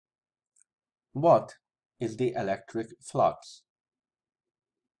What is the electric flux?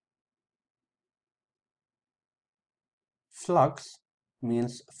 Flux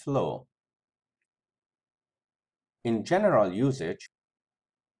means flow. In general usage,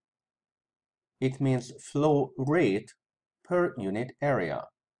 it means flow rate per unit area.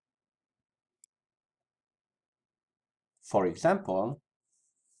 For example,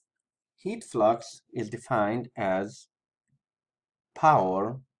 heat flux is defined as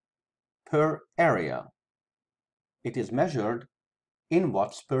power per area. It is measured in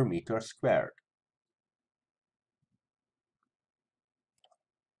watts per meter squared.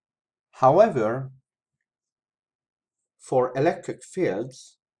 However, for electric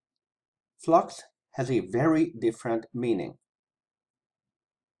fields, flux has a very different meaning.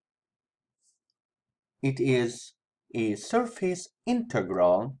 It is a surface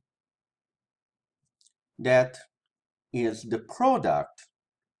integral that is the product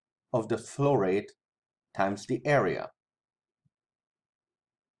of the flow rate times the area.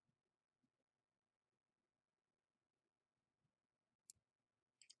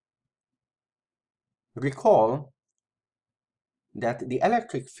 Recall that the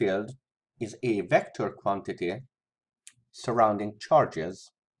electric field is a vector quantity surrounding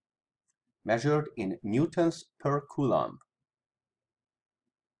charges measured in newtons per coulomb.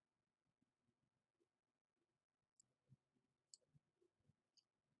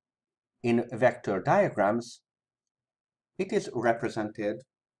 In vector diagrams, it is represented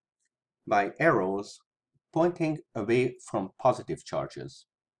by arrows pointing away from positive charges.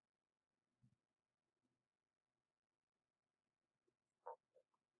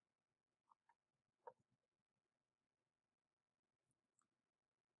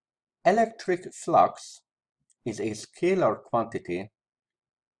 Electric flux is a scalar quantity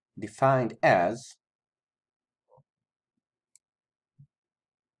defined as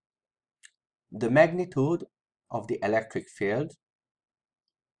the magnitude of the electric field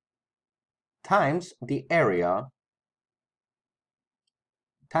times the area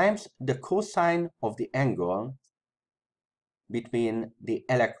times the cosine of the angle between the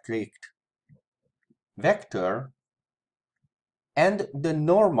electric vector and the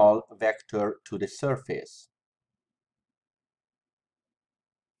normal vector to the surface.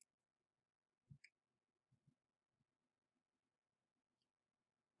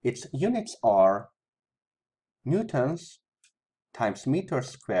 Its units are newtons times meter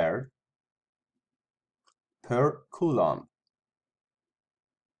squared per coulomb.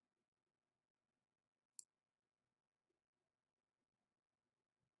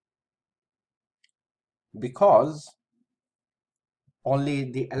 Because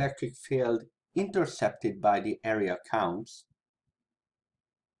only the electric field intercepted by the area counts,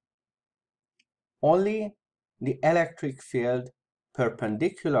 only the electric field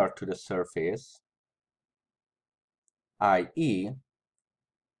perpendicular to the surface, i.e.,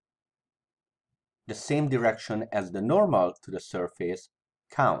 the same direction as the normal to the surface,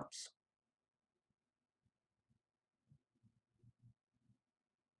 counts.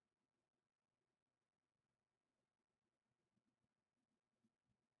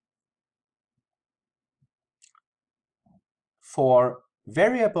 For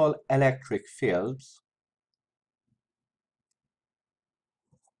variable electric fields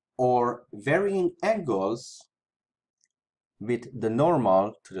or varying angles with the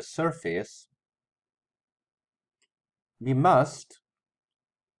normal to the surface, we must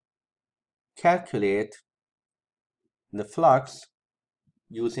calculate the flux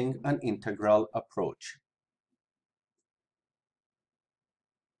using an integral approach.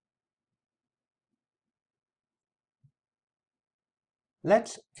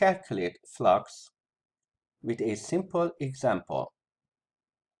 Let's calculate flux with a simple example.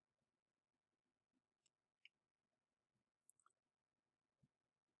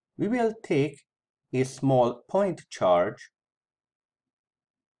 We will take a small point charge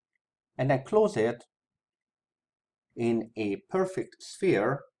and enclose it in a perfect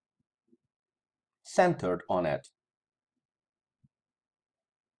sphere centered on it.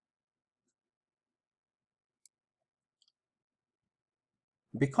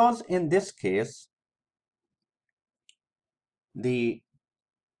 Because in this case, the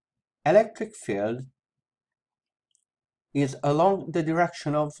electric field is along the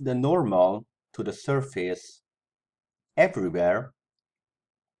direction of the normal to the surface everywhere,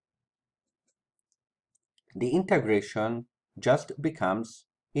 the integration just becomes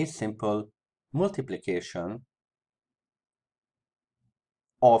a simple multiplication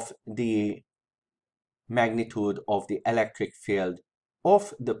of the magnitude of the electric field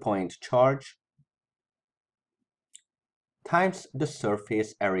of the point charge times the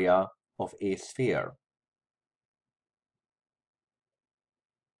surface area of a sphere.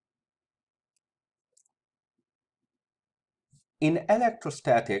 In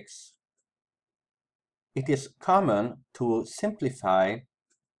electrostatics, it is common to simplify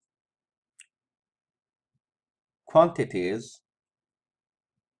quantities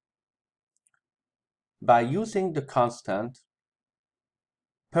by using the constant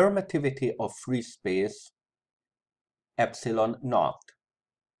permittivity of free space epsilon naught.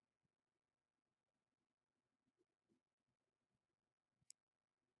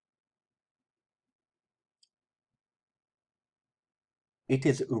 It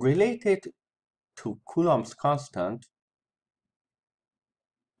is related to Coulomb's constant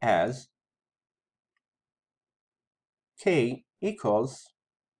as K equals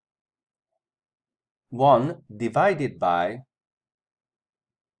 1 divided by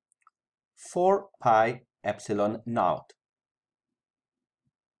 4 pi epsilon naught.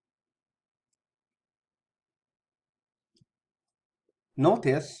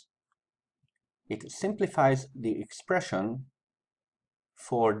 Notice it simplifies the expression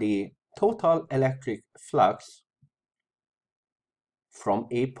for the total electric flux from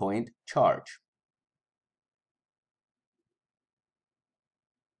a point charge.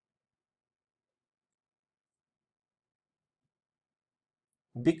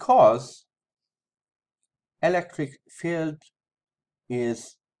 Because electric field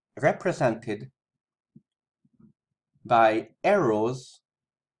is represented by arrows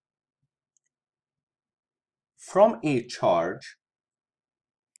from a charge,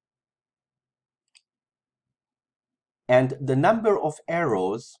 and the number of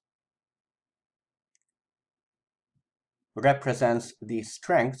arrows represents the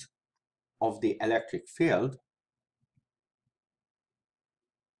strength of the electric field,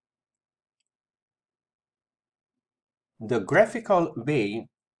 the graphical way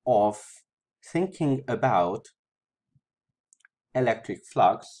of thinking about electric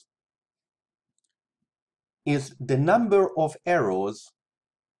flux is the number of arrows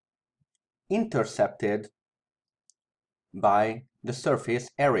intercepted by the surface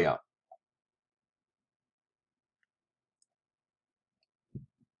area.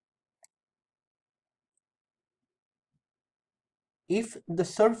 If the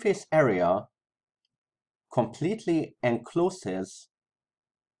surface area completely encloses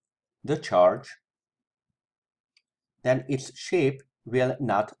the charge, then its shape will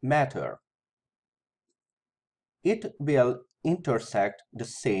not matter. It will intersect the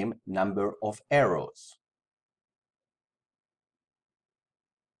same number of arrows.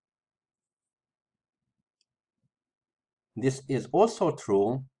 This is also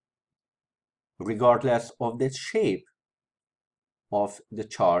true regardless of the shape of the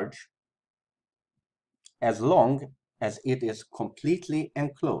charge, as long as it is completely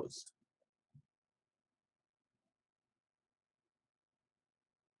enclosed.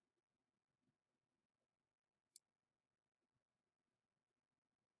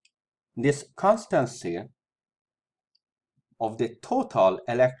 This constancy of the total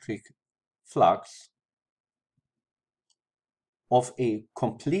electric flux of a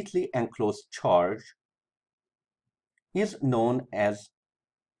completely enclosed charge is known as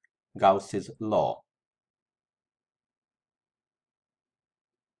Gauss's law.